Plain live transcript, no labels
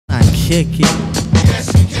kick it?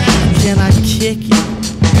 Yes, you can. Can I kick it?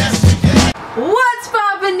 Yes, you can. What's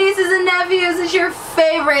poppin', nieces and nephews? It's your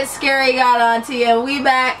favorite scary godauntie, and we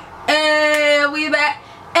back, and we back,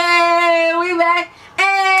 and we back,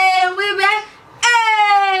 and we back,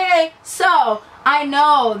 and so I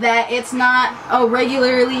know that it's not a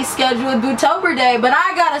regularly scheduled Bootober day, but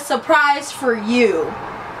I got a surprise for you.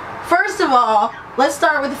 First of all, let's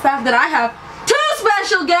start with the fact that I have two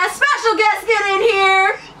special guests. Special guests, get in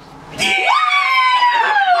here.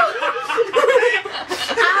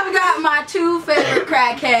 I've got my two favorite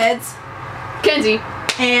crackheads, Kenzie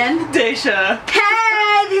and Dasha.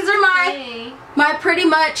 Hey, these are my pretty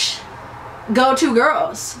much go-to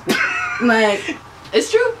girls. Like, it's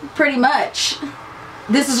true. Pretty much.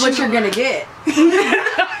 This is what you're gonna get.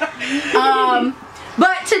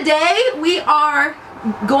 But today we are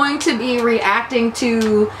going to be reacting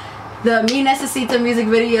to the Me Necesita music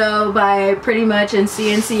video by prettymuch and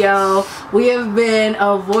cnco. We have been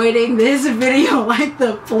avoiding this video like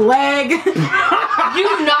the plague. You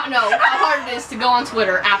do not know how hard it is to go on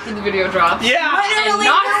Twitter after the video drops. Yeah. Literally,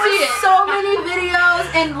 and not there see was it. so many videos,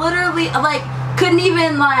 and literally, like, couldn't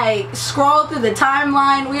even like scroll through the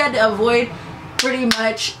timeline. We had to avoid pretty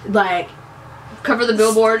much like cover the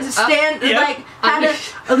billboard. Stand like had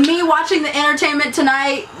to, me watching the Entertainment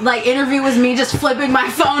Tonight like interview was me just flipping my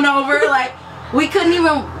phone over. Like we couldn't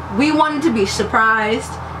even. We wanted to be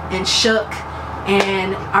surprised and shook,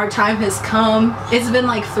 and our time has come. It's been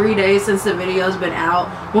like 3 days since the video's been out.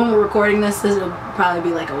 When we're recording this will probably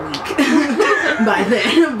be like a week by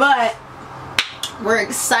then. But we're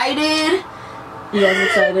excited. You guys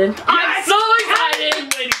excited? I'm so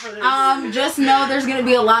excited! Waiting for this. Just know there's gonna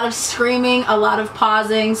be a lot of screaming, a lot of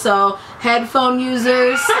pausing, so headphone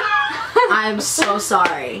users, I'm so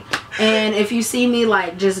sorry. And if you see me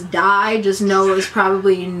like just die, just know it was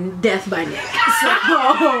probably death by Nick. So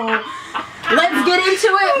let's get into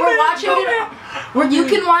it. We're watching it. Where you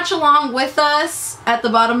can watch along with us at the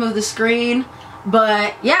bottom of the screen.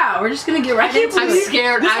 But yeah, we're just gonna get right into it. I'm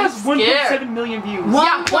scared. This I'm has 1.7 million views.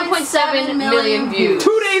 1.7 million views.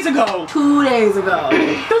 2 days ago. 2 days ago.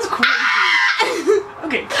 That's crazy.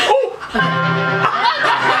 Okay. Oh.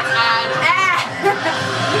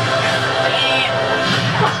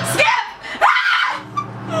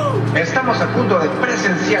 Estamos a punto de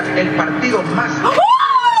presenciar el partido más.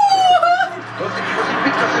 Dos equipos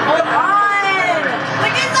invictos en Hold on!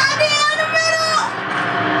 Look at Zombie in the middle!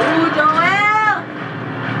 Ooh, Joel!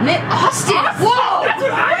 Nick Austin! Whoa! That's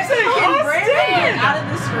what I said! Austin! Out of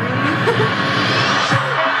the screen.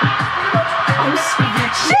 I'm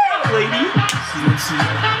scared. Shit, lady!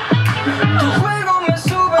 Oh, it is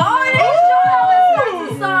Joel! It's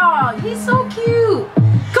the song! He's so cute!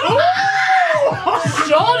 Come on!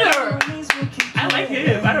 Shoulder! I like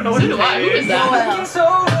him. I don't know what his name Who is is. that?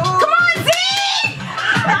 Joel. Come on, Z!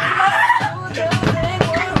 Come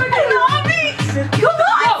on,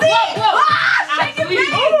 Z! Whoa. Ah, shake it,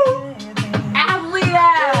 Athlete. babe! Athlete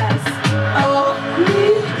ass!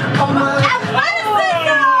 Oh my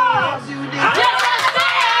athleticism! Yes,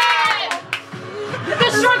 the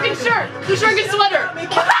shrunken shirt! The shrunken sweater!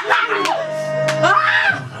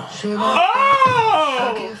 Oh!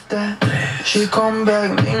 She come back,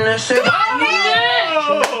 me necesita.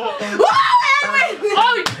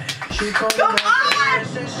 She come back, me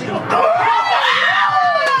necesita.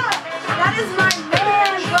 That is my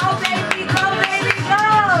man! Go baby, go baby, go!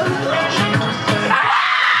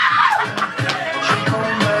 She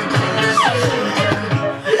come back, me necesita.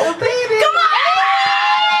 Oh baby! Come on!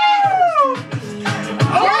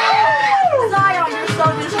 Yes! Zion, you're so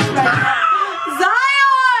disrespectful.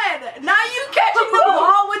 Zion! Now you catching the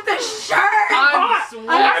ball with the shirt!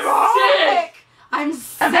 I'm sick! I'm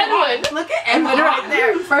sick! Edwin! Look at Edwin right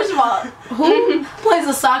there. First of all, who plays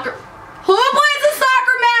a soccer? Who plays a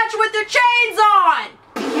soccer match with their chains on?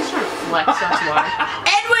 He's trying to flex, that's why.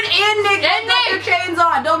 Edwin and Nick And got their Nick! chains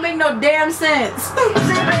on. Don't make no damn sense. Go Edwin!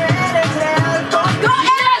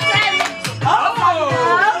 Oh!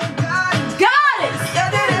 Got it!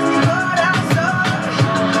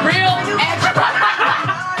 Real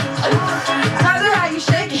That's how you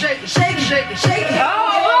shake it. Shake it, shake it, shake it, shake it.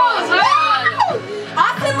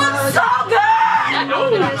 Austin looks so good!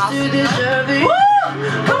 Woo!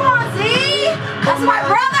 Come on, Z! That's my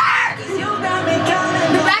brother!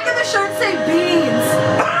 The back of the shirt say beans.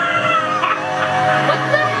 What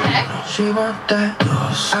the heck? She want that,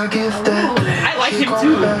 I give that. I like She him come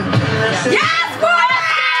too. back, me necesita. Yes, brother!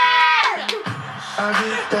 I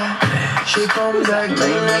give that. She come back,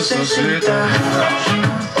 me necesita.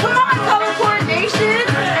 Come on, color coordination.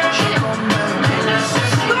 She come back, me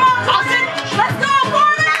necesita. Come on, Austin. Let's go,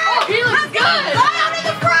 Porter! Oh, he looks good! Zion in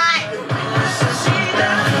the front!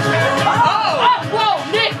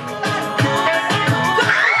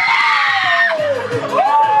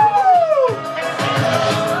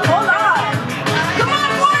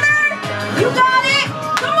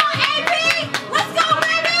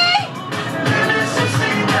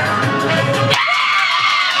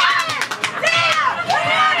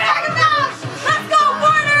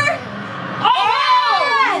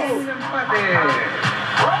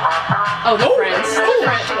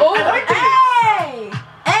 different. Oh, Hey!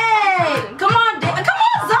 Hey! Come on,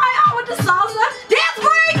 Zion with the salsa. Dance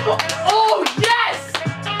break! oh yes!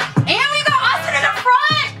 And we got Austin in the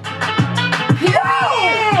front!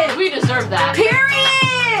 Period! We deserve that. Period!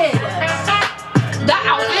 That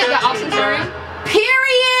outfit that Austin's wearing.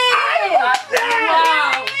 Period!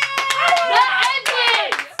 Wow. That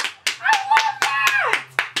ended!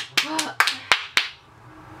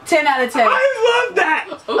 10 out of 10. I love that.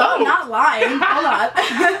 Oh, I'm not lying. Hold on.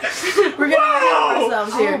 We're gonna get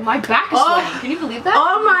ourselves Oh, here. my back is sweating. Can you believe that?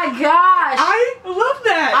 Oh my gosh! I love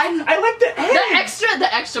that. I like the end.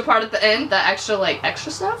 The extra part at the end, the extra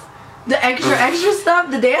stuff. The extra stuff,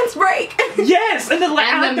 the dance break. Yes, and then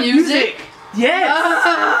And the music. Yes.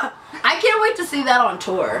 I can't wait to see that on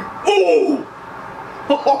tour. Ooh.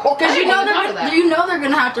 Because you know they're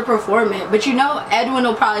gonna have to perform it, but you know Edwin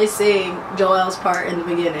will probably sing Joel's part in the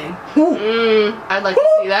beginning. I'd like to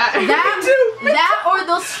see that.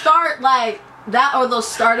 That or they'll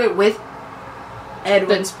start it with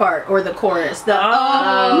Edwin's part or the chorus. The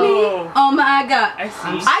oh my god. I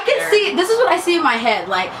see. I can see. This is what I see in my head.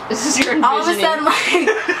 Like This is your envisioning. all of a sudden, like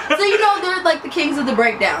so you know they're like the kings of the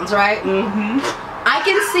breakdowns, right? I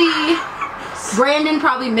can see Brandon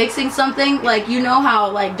probably mixing something like you know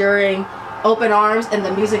how like during Open Arms and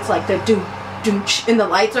the music's like the doom doom and the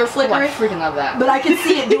lights are Oh, I flickering. freaking love that. But I can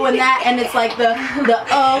see it doing that, and it's like the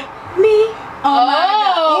oh my god. I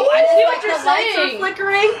see what It's like you're the lights are saying.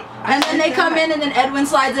 flickering, and then they come in, and then Edwin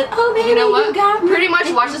slides it. Oh baby, You know what? got me. Pretty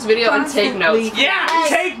much watch this video and take notes. Yeah, Like,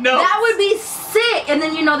 take notes. That would be sick. And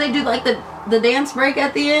then you know they do like the dance break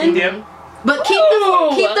at the end. Yep. But keep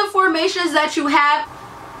the formations that you have.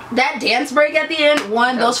 That dance break at the end,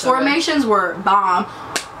 those so good. formations were bomb.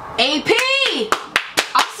 AP!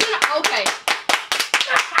 Austin, okay.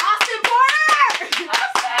 Austin Porter!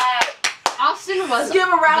 Austin was Give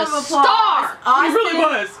a round the of applause. star. Austin, He really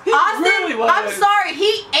was. He Austin, really was. I'm sorry,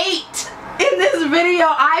 he ate in this video.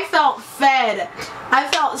 I felt fed. I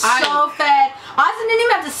felt so fed. Austin didn't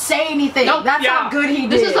even have to say anything. Nope. That's how good he did.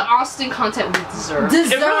 This is the Austin content we deserve.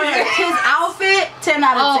 Deserved. It really is. His outfit, 10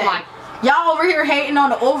 out of 10. Oh my. Y'all over here hating on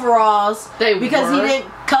the overalls because he were. didn't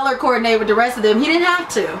color coordinate with the rest of them. He didn't have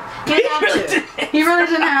to. He didn't have to. He really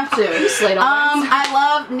didn't have to. Slayed all that. I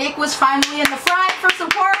love Nick was finally in the front for some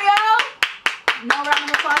choreo. No round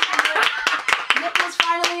of applause for Nick. Nick was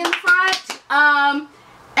finally in the front.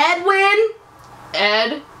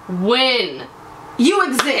 Edwin, you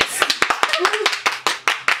exist.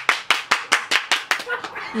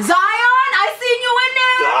 Zion, I seen you in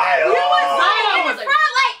there. Zion! You was in Zion the was like,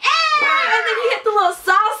 front like, eh! And then he hit the little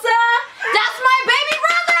salsa. That's my baby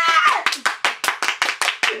brother.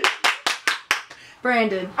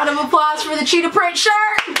 Brandon, round of applause for the cheetah print shirt.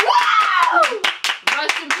 Wow!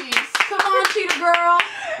 Rest in peace. Come on, cheetah girl.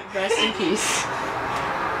 Rest in peace.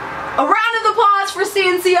 A round of applause for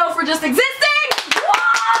cnco for just existing.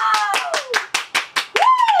 Whoa!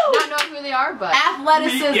 Woo! Not knowing who they are, but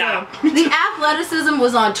Athleticism. Yeah. The athleticism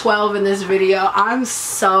was on 12 in this video. I'm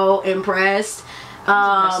so impressed.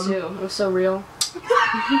 us too. It was so real.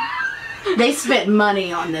 They spent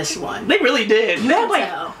money on this one. They really did. You had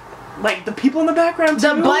So, like the people in the background too.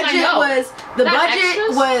 the budget know. was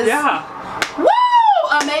Yeah. woo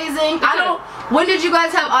amazing. When did you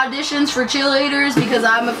guys have auditions for cheerleaders? Because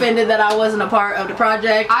I'm offended that I wasn't a part of the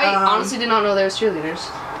project. I honestly did not know there was cheerleaders.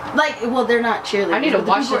 well, they're not cheerleaders. I need to but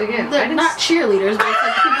the watch people- it again. I They're didn't not cheerleaders, but it's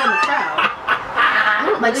like the people in the crowd.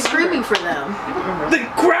 Like screaming for them. The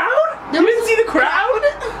crowd? You didn't see the crowd?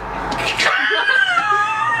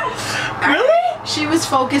 Really? She was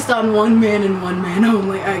focused on one man and one man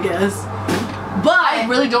only, I guess. But I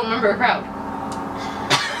really don't remember a crowd.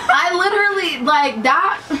 I literally like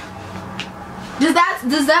that. Does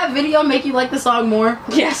that video make you like the song more?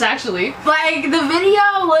 Yes, actually. Like the video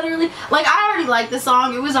literally, like I already liked the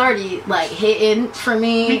song. It was already like hitting for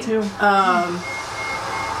me. Me too.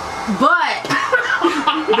 But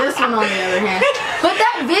this one on the other hand. But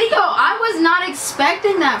that video, I was not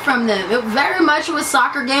expecting that from them. It very much was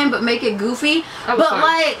soccer game, but make it goofy. That was But fun.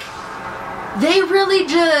 like, they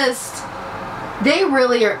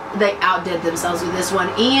outdid themselves with this one.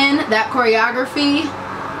 Ian, that choreography.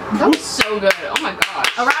 That was so good. Oh my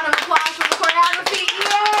gosh. A round of applause for the choreography,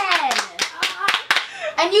 Ian.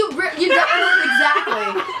 And you really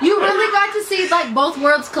got to see like both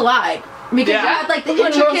worlds collide. Because you had like the When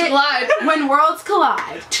worlds intricate collide. when worlds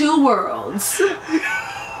collide, two worlds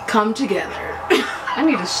come together. I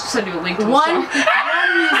need to send you a link to the One song. music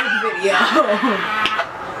video.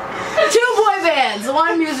 Two boy bands,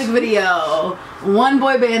 one music video. One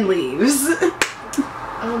boy band leaves.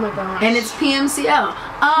 Oh my gosh. And it's PMCO.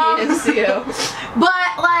 PMCO.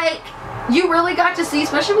 But like you really got to see,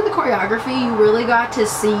 especially with the choreography, you really got to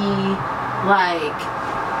see like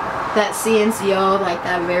that cnco, like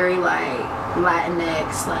that very like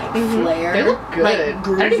Latinx like flair. They look good. Like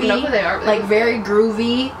groovy. I don't even know who they are. But like very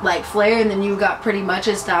groovy, like flair, and then you got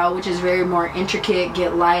prettymuch's style, which is very more intricate,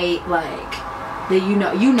 get light, like the you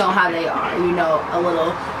know how they are. You know, a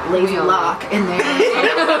little lazy lock in there.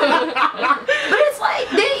 But it's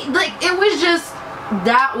like it was just,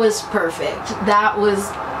 that was perfect. That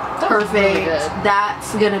was perfect. Really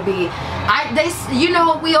that's gonna be, you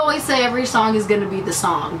know, we always say every song is gonna be the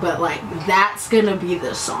song, but like that's gonna be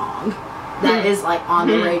the song that is like on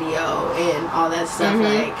the radio and all that stuff.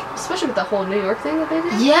 Like especially with the whole New York thing that they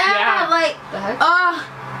did. Yeah. Like the heck?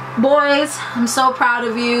 Boys, I'm so proud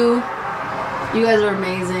of you. You guys are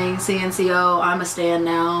amazing. cnco, I'm a stan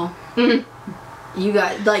now. You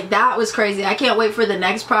guys, like, that was crazy. I can't wait for the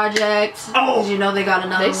next project. Oh, you know they got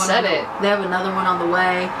another one. They said it. They have another one on the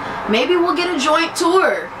way. Maybe we'll get a joint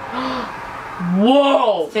tour.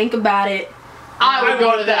 Whoa! Think about it. I would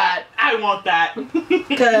go to that. I want that.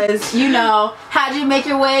 Because, you know, how'd you make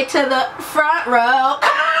your way to the front row?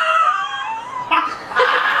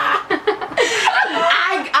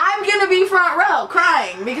 I'm gonna be front row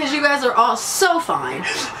crying because you guys are all so fine.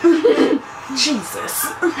 Jesus.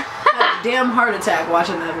 I had a damn heart attack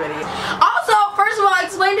watching that video. Also, first of all,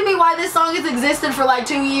 explain to me why this song has existed for like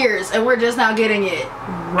 2 years and we're just now getting it.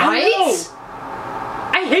 Right?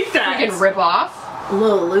 I hate that. Freaking rip off.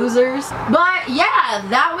 Little losers. But yeah,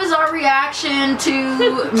 that was our reaction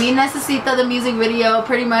to Mi Necesita, the music video,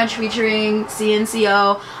 pretty much featuring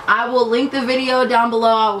cnco. I will link the video down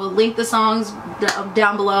below. I will link the songs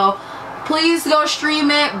down below. Please go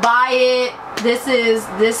stream it, buy it.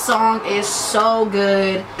 This song is so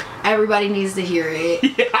good. Everybody needs to hear it.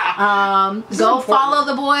 Yeah. Go follow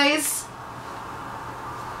the boys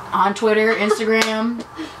on Twitter, Instagram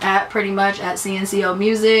at prettymuch at cnco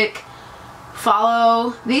music.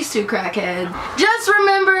 Follow these two crackheads. Just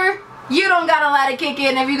remember, you don't gotta let it kick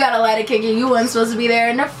in. If you gotta let it kick in, you weren't supposed to be there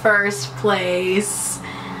in the first place.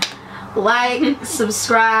 Like,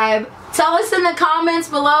 subscribe. Tell us in the comments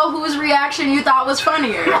below whose reaction you thought was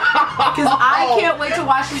funnier. Because I can't wait to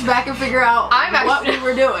watch this back and figure out what we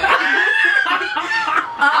were doing.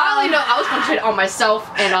 I only know I was concentrated on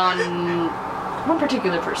myself and on one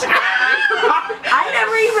particular person. I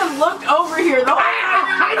never even looked over here though.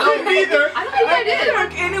 I didn't either. I don't think I did.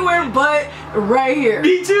 Look anywhere but right here.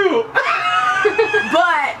 Me too.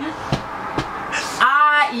 But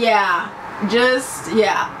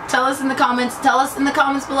tell us in the comments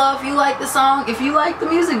below if you like the song, if you like the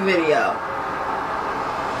music video.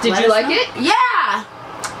 Did you like it? Yeah.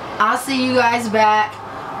 I'll see you guys back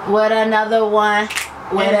with another one,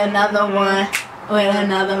 with another one, with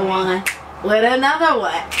another one, with another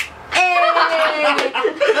one. Hey.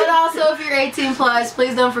 But also, if you're 18 plus,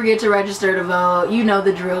 please don't forget to register to vote. You know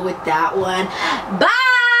the drill with that one.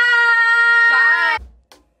 Bye.